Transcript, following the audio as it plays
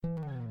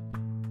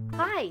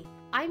Hi,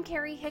 I'm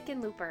Carrie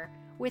Hickenlooper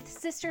with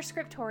Sister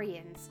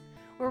Scriptorians,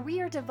 where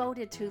we are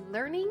devoted to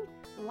learning,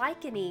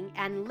 likening,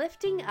 and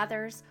lifting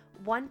others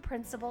one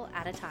principle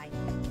at a time.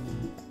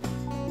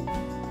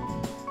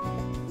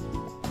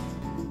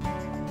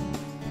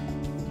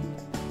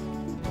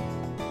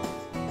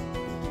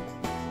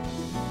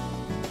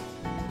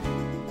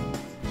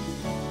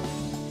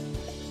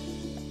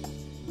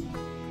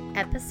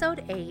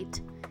 Episode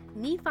 8,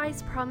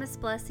 Nephi's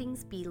Promised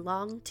Blessings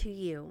Belong to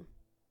You.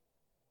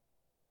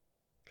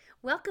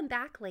 Welcome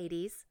back,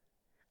 ladies.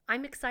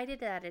 I'm excited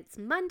that it's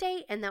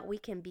Monday and that we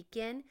can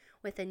begin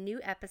with a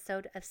new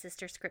episode of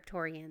Sister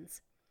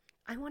Scriptorians.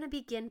 I want to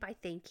begin by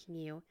thanking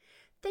you.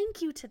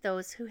 Thank you to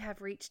those who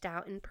have reached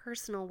out in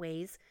personal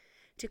ways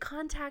to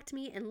contact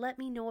me and let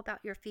me know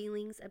about your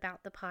feelings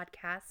about the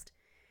podcast.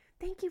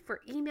 Thank you for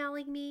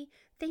emailing me.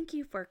 Thank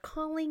you for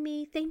calling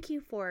me. Thank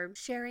you for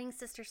sharing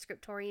Sister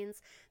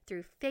Scriptorians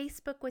through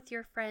Facebook with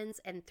your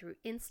friends and through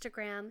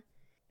Instagram.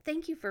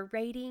 Thank you for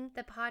rating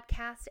the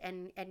podcast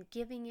and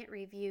giving it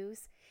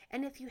reviews.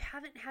 And if you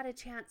haven't had a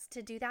chance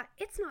to do that,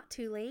 it's not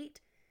too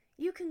late.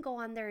 You can go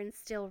on there and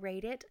still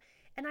rate it.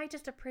 And I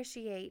just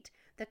appreciate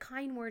the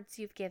kind words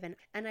you've given.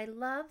 And I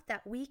love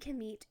that we can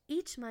meet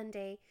each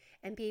Monday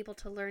and be able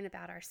to learn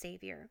about our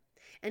Savior.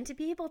 And to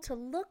be able to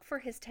look for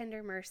His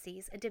tender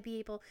mercies and to be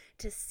able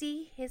to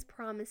see His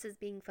promises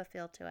being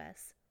fulfilled to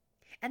us.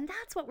 And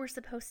that's what we're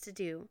supposed to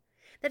do.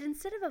 That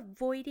instead of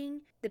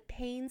avoiding the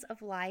pains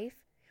of life,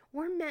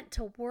 we're meant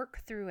to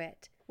work through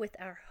it with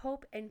our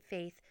hope and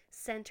faith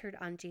centered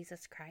on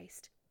Jesus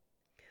Christ.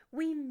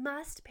 We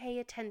must pay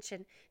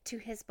attention to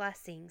His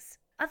blessings.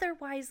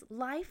 Otherwise,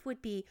 life would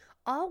be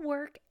all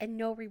work and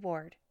no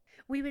reward.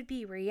 We would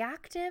be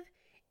reactive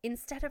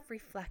instead of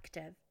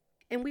reflective.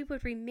 And we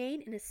would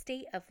remain in a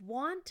state of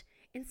want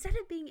instead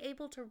of being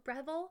able to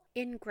revel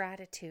in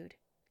gratitude.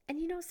 And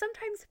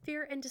sometimes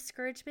fear and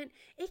discouragement,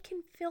 it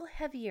can feel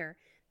heavier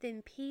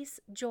than peace,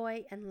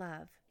 joy, and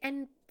love.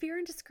 And fear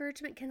and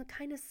discouragement can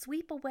kind of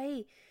sweep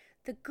away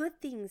the good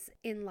things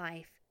in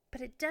life,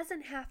 but it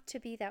doesn't have to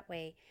be that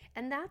way.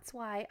 And that's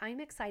why I'm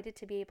excited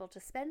to be able to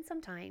spend some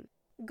time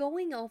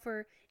going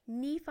over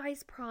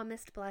Nephi's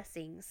promised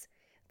blessings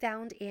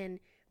found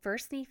in 1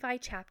 Nephi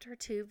chapter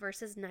 2,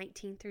 verses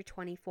 19 through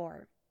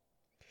 24.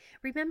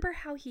 Remember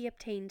how he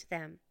obtained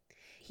them.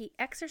 He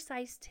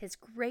exercised his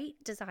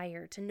great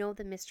desire to know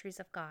the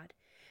mysteries of God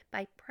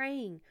by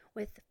praying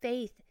with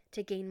faith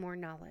to gain more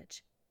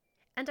knowledge.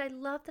 And I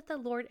love that the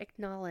Lord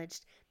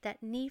acknowledged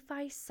that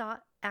Nephi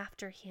sought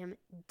after him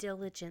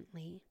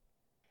diligently.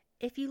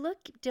 If you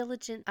look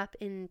diligent up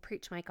in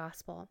Preach My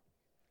Gospel,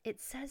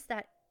 it says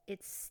that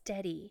it's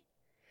steady.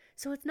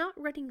 So it's not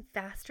running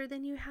faster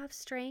than you have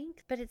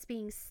strength, but it's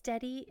being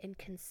steady and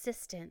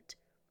consistent,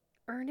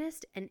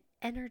 earnest and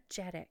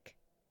energetic.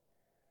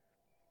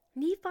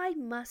 Nephi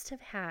must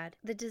have had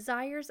the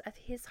desires of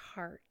his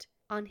heart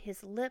on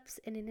his lips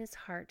and in his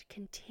heart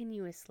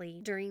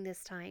continuously during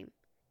this time.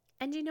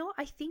 And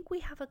I think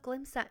we have a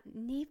glimpse that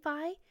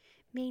Nephi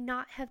may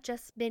not have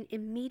just been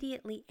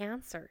immediately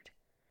answered,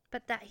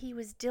 but that he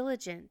was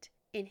diligent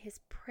in his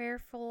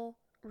prayerful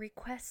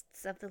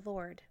requests of the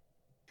Lord.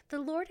 The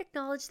Lord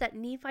acknowledged that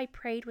Nephi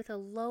prayed with a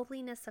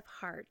lowliness of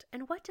heart.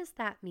 And what does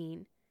that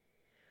mean?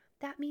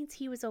 That means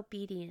he was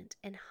obedient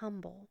and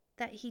humble,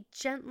 that he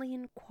gently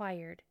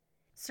inquired,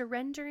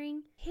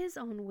 surrendering his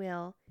own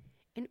will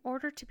in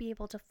order to be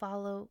able to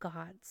follow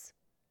God's.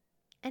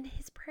 And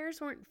his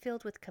prayers weren't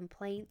filled with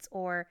complaints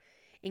or,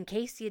 in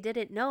case you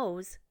didn't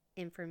know's,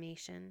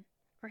 information.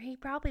 Or he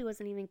probably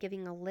wasn't even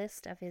giving a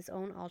list of his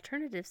own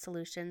alternative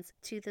solutions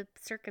to the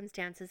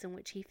circumstances in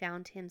which he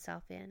found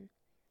himself in.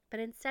 But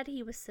instead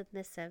he was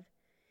submissive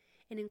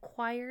and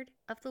inquired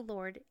of the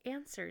Lord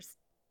answers.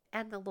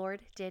 And the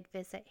Lord did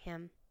visit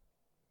him.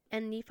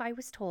 And Nephi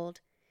was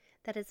told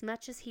that as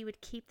much as he would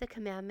keep the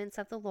commandments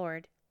of the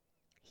Lord,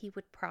 he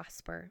would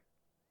prosper.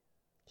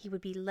 He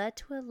would be led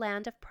to a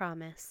land of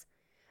promise,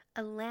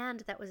 a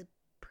land that was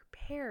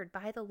prepared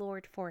by the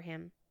Lord for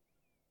him,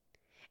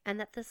 and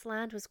that this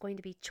land was going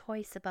to be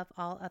choice above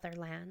all other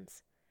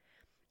lands,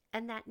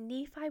 and that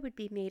Nephi would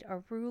be made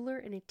a ruler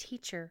and a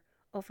teacher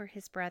over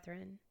his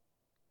brethren.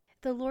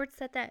 The Lord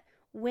said that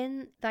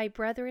when thy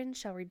brethren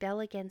shall rebel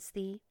against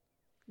thee,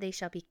 they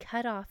shall be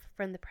cut off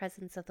from the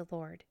presence of the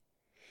Lord.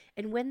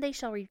 And when they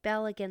shall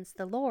rebel against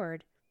the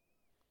Lord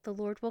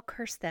will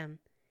curse them,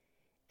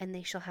 and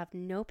they shall have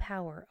no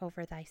power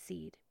over thy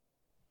seed,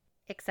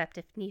 except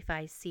if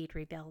Nephi's seed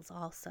rebels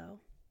also.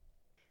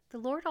 The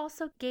Lord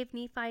also gave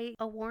Nephi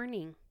a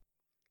warning.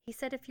 He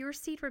said, if your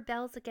seed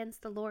rebels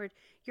against the Lord,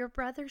 your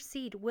brother's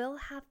seed will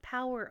have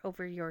power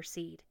over your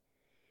seed.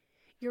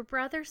 Your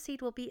brother's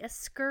seed will be a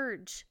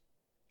scourge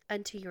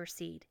unto your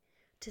seed,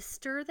 to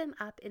stir them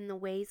up in the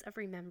ways of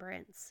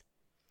remembrance.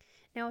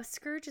 Now, a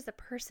scourge is a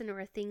person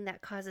or a thing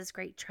that causes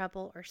great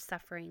trouble or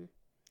suffering.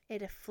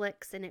 It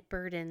afflicts and it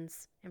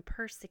burdens and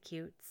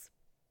persecutes.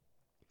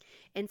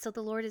 And so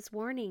the Lord is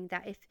warning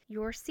that if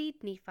your seed,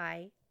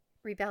 Nephi,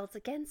 rebels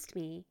against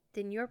me,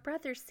 then your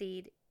brother's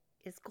seed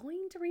is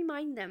going to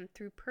remind them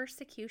through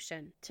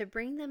persecution to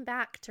bring them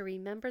back to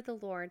remember the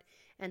Lord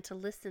and to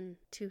listen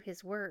to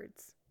his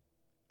words.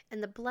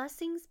 And the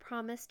blessings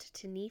promised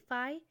to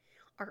Nephi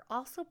are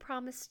also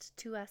promised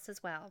to us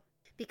as well,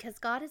 because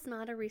God is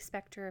not a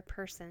respecter of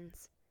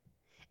persons.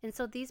 And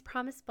so these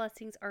promised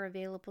blessings are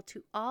available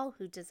to all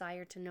who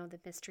desire to know the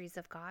mysteries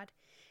of God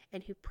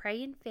and who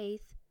pray in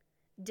faith,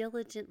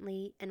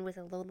 diligently, and with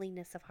a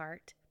lowliness of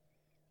heart.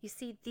 You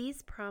see,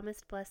 these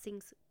promised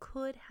blessings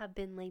could have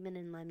been Laman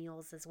and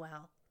Lemuel's as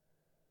well.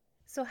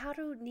 So how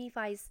do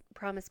Nephi's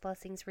promised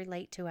blessings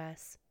relate to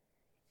us?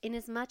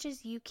 Inasmuch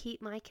as you keep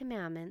my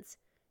commandments,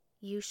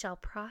 you shall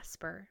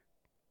prosper.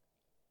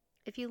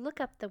 If you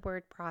look up the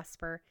word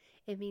prosper,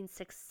 it means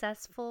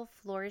successful,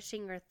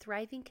 flourishing, or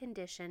thriving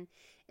condition,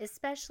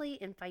 especially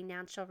in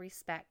financial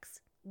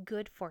respects,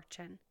 good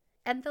fortune.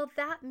 And though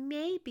that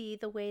may be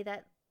the way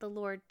that the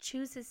Lord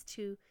chooses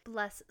to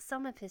bless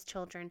some of his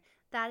children,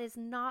 that is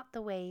not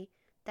the way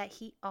that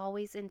he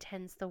always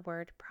intends the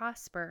word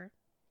prosper.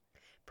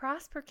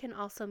 Prosper can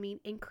also mean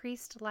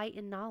increased light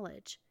and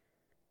knowledge.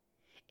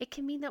 It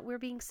can mean that we're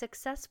being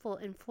successful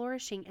and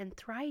flourishing and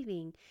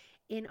thriving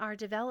in our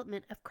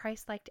development of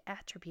Christ-like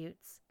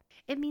attributes.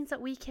 It means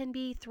that we can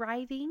be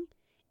thriving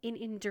in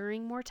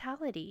enduring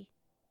mortality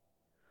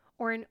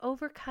or in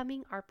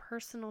overcoming our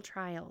personal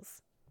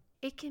trials.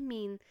 It can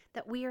mean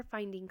that we are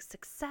finding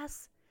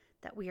success,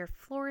 that we are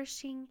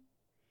flourishing,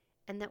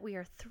 and that we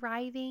are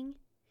thriving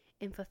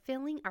in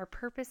fulfilling our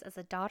purpose as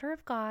a daughter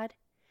of God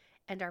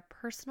and our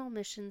personal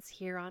missions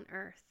here on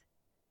earth.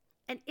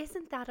 And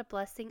isn't that a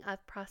blessing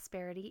of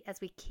prosperity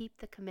as we keep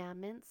the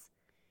commandments?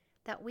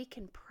 That we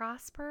can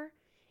prosper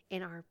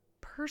in our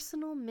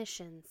personal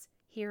missions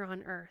here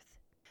on earth.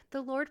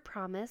 The Lord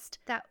promised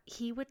that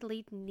he would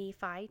lead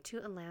Nephi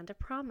to a land of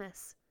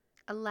promise,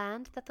 a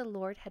land that the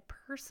Lord had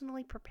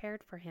personally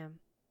prepared for him.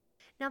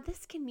 Now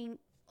this can mean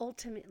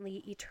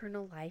ultimately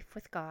eternal life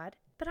with God,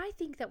 but I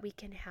think that we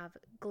can have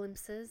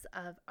glimpses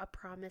of a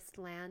promised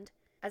land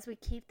as we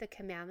keep the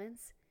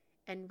commandments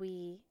and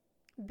we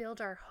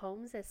build our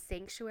homes as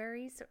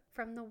sanctuaries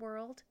from the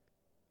world.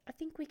 I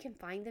think we can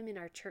find them in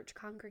our church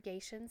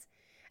congregations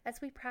as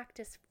we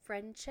practice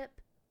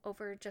friendship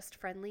over just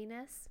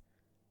friendliness.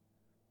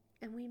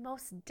 And we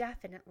most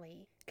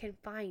definitely can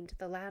find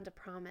the land of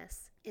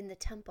promise in the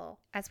temple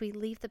as we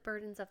leave the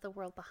burdens of the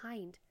world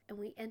behind and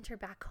we enter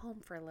back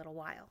home for a little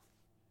while.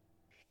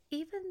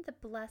 Even the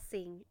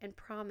blessing and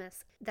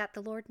promise that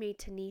the Lord made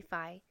to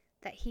Nephi,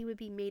 that he would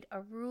be made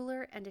a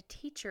ruler and a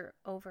teacher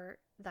over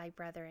thy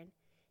brethren,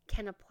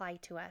 can apply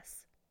to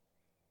us.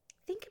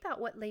 Think about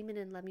what Laman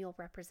and Lemuel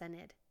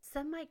represented.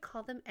 Some might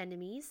call them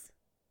enemies,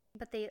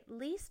 but they at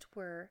least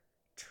were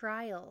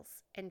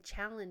trials and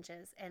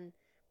challenges and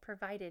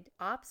provided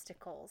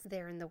obstacles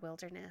there in the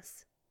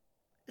wilderness.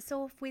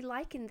 So if we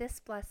liken this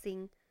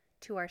blessing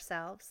to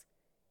ourselves,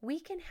 we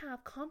can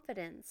have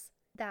confidence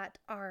that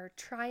our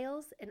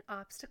trials and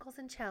obstacles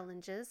and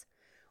challenges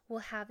will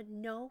have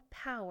no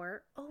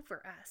power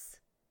over us.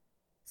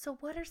 So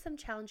what are some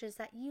challenges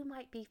that you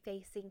might be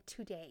facing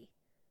today,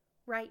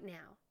 right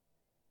now?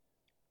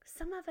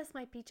 Some of us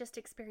might be just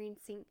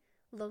experiencing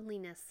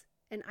loneliness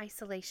and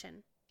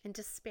isolation and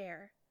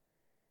despair.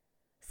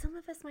 Some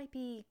of us might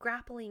be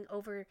grappling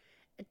over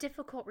a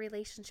difficult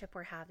relationship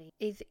we're having,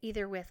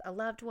 either with a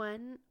loved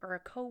one or a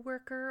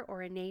coworker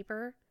or a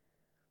neighbor.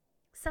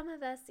 Some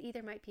of us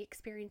either might be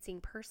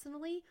experiencing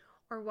personally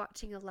or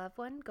watching a loved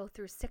one go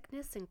through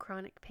sickness and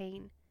chronic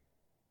pain,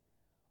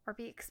 or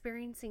be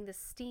experiencing the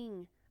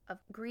sting of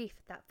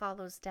grief that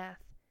follows death,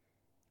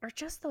 or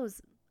just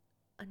those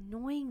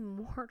annoying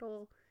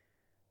mortal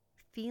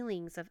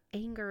feelings of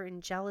anger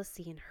and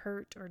jealousy and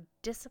hurt or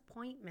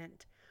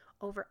disappointment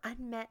over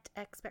unmet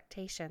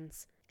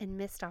expectations and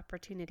missed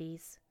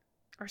opportunities,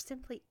 or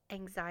simply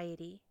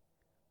anxiety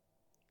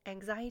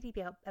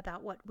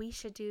about what we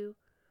should do,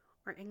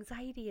 or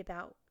anxiety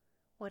about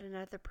what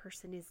another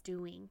person is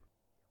doing.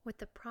 With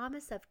the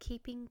promise of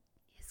keeping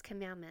his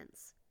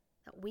commandments,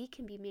 that we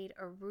can be made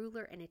a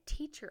ruler and a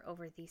teacher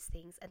over these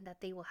things and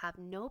that they will have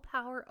no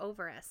power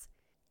over us,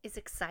 is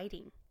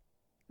exciting.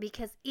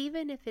 Because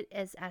even if it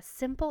is as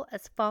simple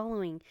as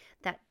following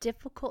that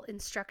difficult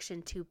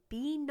instruction to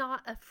be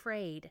not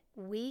afraid,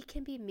 we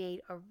can be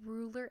made a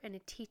ruler and a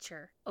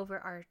teacher over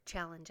our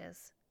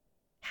challenges.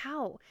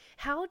 How?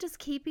 How does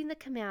keeping the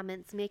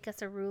commandments make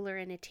us a ruler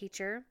and a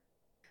teacher?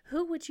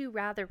 Who would you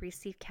rather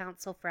receive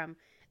counsel from?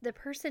 The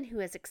person who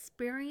has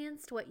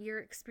experienced what you're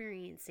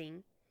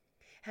experiencing,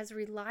 has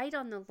relied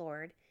on the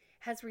Lord,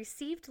 has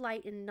received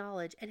light and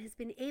knowledge, and has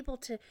been able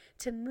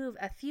to move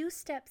a few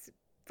steps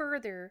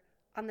further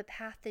on the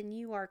path than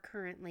you are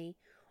currently,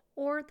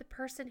 or the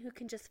person who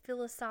can just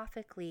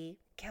philosophically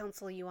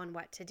counsel you on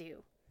what to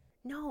do?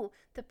 No,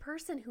 the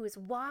person who has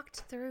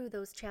walked through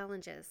those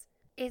challenges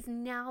is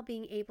now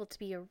being able to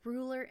be a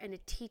ruler and a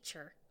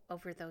teacher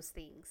over those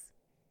things,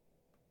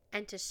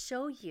 and to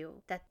show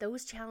you that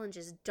those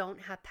challenges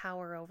don't have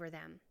power over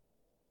them.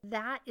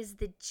 That is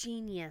the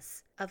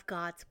genius of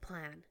God's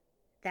plan.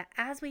 That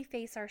as we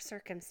face our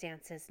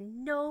circumstances,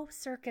 no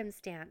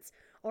circumstance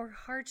or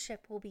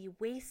hardship will be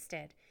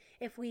wasted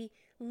if we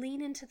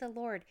lean into the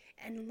Lord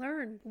and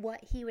learn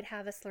what He would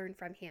have us learn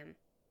from Him.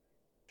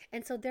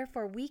 And so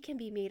therefore we can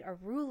be made a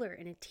ruler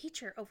and a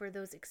teacher over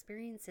those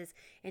experiences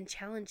and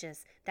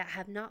challenges that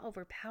have not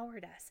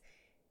overpowered us.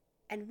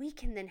 And we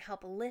can then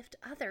help lift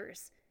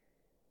others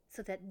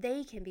so that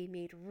they can be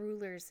made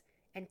rulers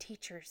and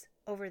teachers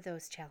over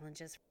those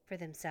challenges for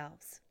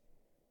themselves.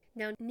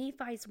 Now,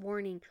 Nephi's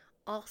warning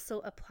also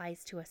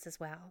applies to us as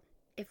well.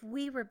 If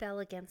we rebel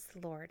against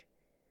the Lord,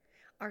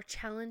 our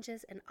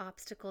challenges and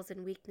obstacles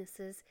and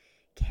weaknesses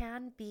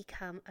can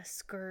become a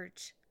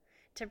scourge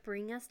to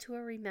bring us to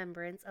a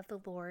remembrance of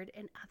the Lord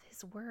and of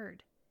His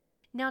word.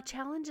 Now,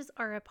 challenges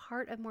are a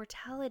part of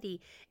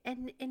mortality,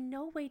 and in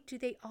no way do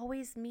they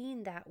always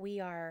mean that we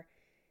are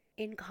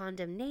in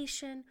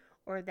condemnation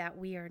or that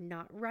we are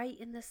not right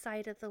in the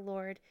sight of the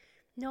Lord.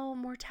 No,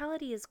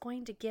 mortality is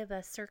going to give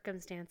us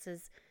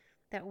circumstances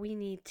that we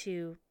need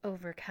to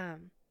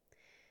overcome.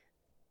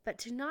 But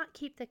to not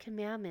keep the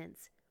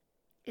commandments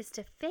is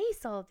to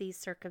face all of these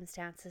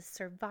circumstances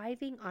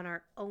surviving on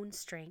our own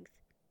strength,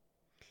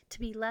 to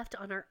be left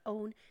on our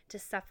own to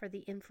suffer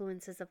the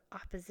influences of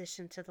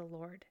opposition to the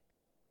Lord.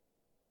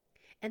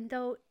 And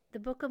though the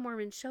Book of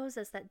Mormon shows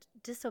us that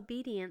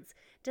disobedience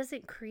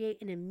doesn't create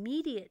an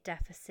immediate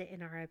deficit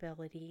in our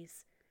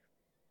abilities,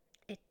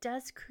 it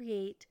does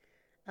create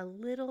a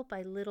little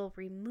by little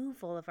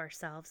removal of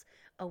ourselves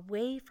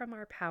away from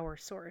our power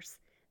source,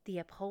 the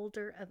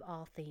upholder of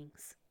all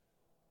things.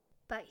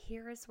 But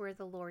here is where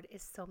the Lord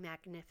is so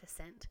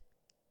magnificent.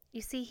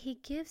 You see, He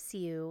gives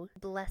you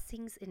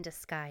blessings in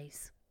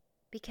disguise.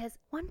 Because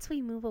once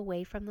we move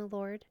away from the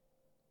Lord,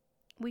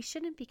 we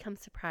shouldn't become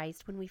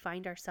surprised when we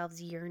find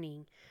ourselves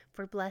yearning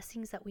for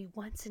blessings that we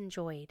once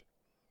enjoyed,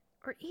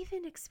 or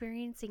even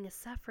experiencing a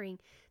suffering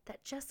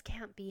that just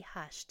can't be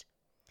hushed.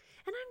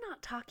 And I'm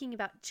not talking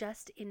about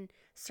just in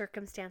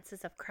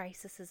circumstances of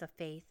crises of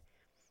faith.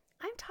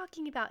 I'm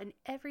talking about in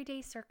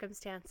everyday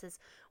circumstances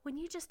when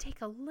you just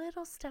take a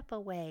little step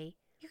away,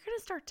 you're going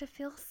to start to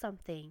feel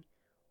something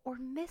or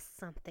miss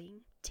something.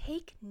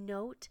 Take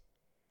note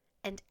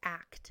and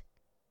act.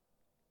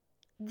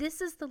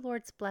 This is the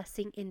Lord's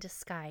blessing in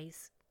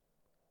disguise.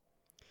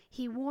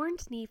 He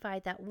warned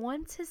Nephi that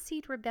once his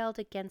seed rebelled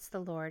against the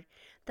Lord,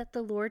 that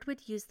the Lord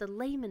would use the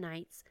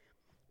Lamanites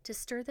to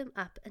stir them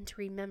up into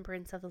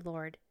remembrance of the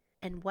Lord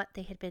and what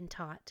they had been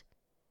taught.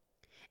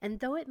 And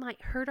though it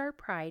might hurt our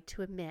pride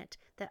to admit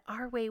that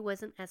our way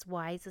wasn't as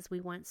wise as we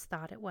once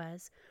thought it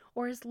was,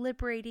 or as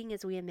liberating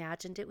as we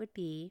imagined it would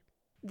be,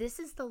 this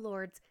is the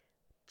Lord's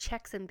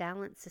checks and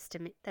balance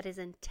system that is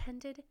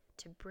intended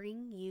to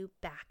bring you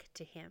back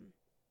to Him.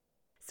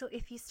 So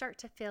if you start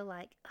to feel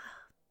like,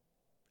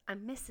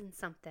 I'm missing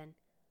something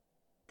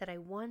that I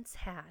once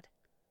had,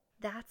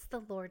 that's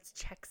the Lord's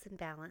checks and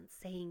balance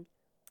saying,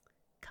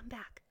 come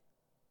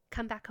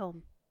back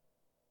home.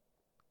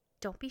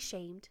 Don't be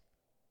shamed.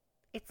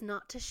 It's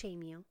not to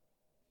shame you.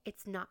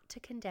 It's not to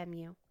condemn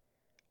you.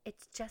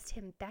 It's just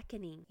Him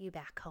beckoning you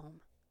back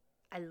home.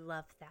 I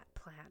love that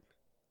plan.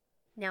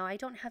 Now, I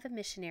don't have a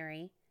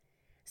missionary,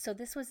 so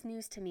this was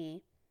news to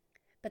me,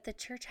 but the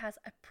church has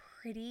a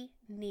pretty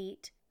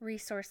neat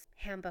resource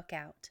handbook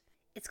out.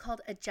 It's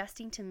called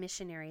Adjusting to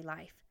Missionary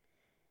Life.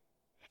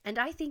 And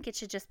I think it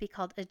should just be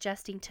called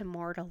Adjusting to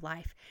Mortal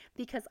Life,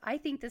 because I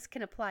think this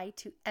can apply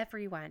to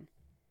everyone.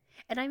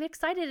 And I'm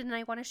excited and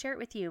I want to share it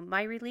with you.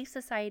 My Relief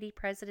Society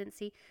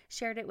presidency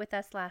shared it with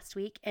us last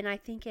week, and I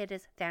think it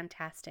is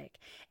fantastic.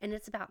 And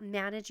it's about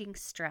managing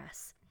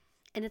stress.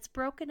 And it's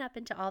broken up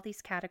into all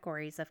these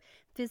categories of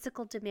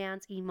physical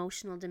demands,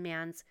 emotional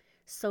demands,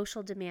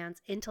 social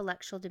demands,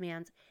 intellectual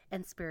demands,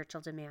 and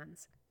spiritual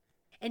demands.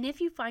 And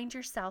if you find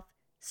yourself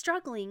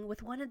struggling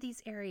with one of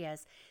these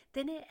areas,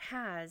 then it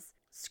has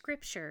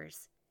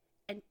scriptures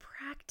and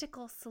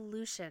practical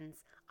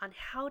solutions on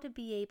how to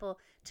be able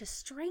to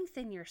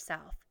strengthen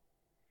yourself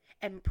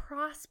and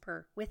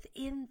prosper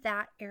within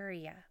that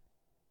area.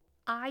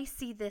 I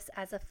see this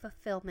as a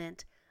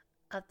fulfillment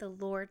of the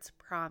Lord's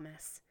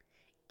promise.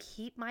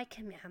 Keep my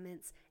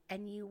commandments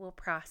and you will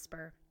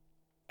prosper.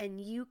 And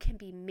you can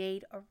be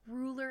made a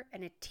ruler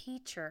and a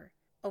teacher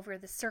over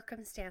the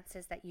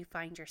circumstances that you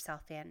find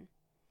yourself in.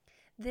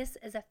 This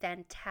is a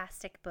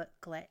fantastic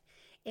booklet.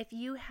 If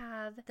you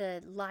have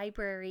the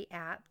library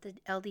app, the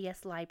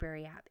LDS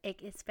library app,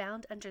 it is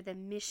found under the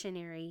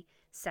missionary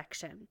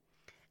section.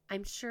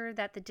 I'm sure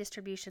that the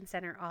distribution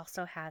center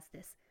also has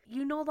this.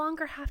 You no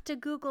longer have to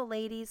Google,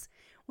 ladies,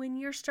 when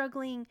you're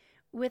struggling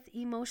with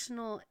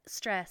emotional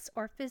stress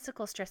or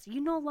physical stress. You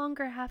no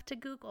longer have to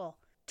Google.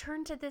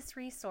 Turn to this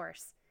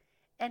resource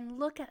and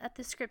look at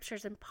the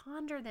scriptures and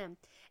ponder them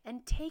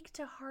and take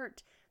to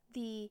heart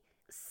the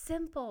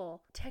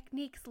simple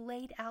techniques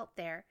laid out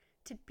there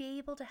to be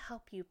able to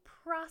help you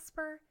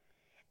prosper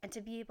and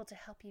to be able to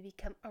help you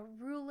become a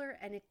ruler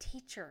and a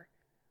teacher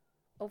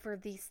over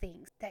these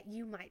things that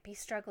you might be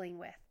struggling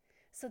with,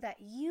 so that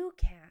you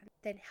can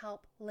then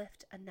help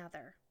lift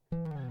another.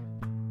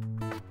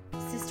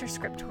 Sister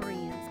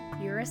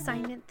Scriptorians, your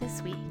assignment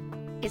this week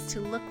is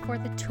to look for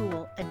the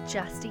tool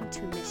adjusting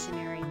to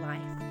missionary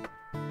life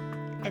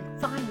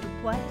and find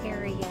what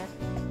area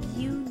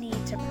you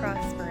need to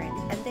prosper in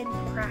and then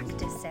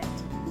practice it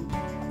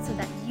so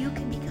that you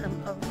can become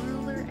a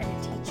ruler and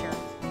a teacher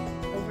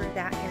over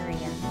that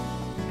area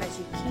as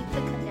you keep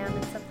the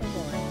commandments of the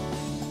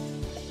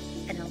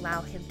Lord and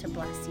allow Him to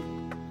bless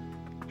you.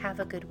 Have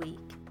a good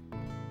week.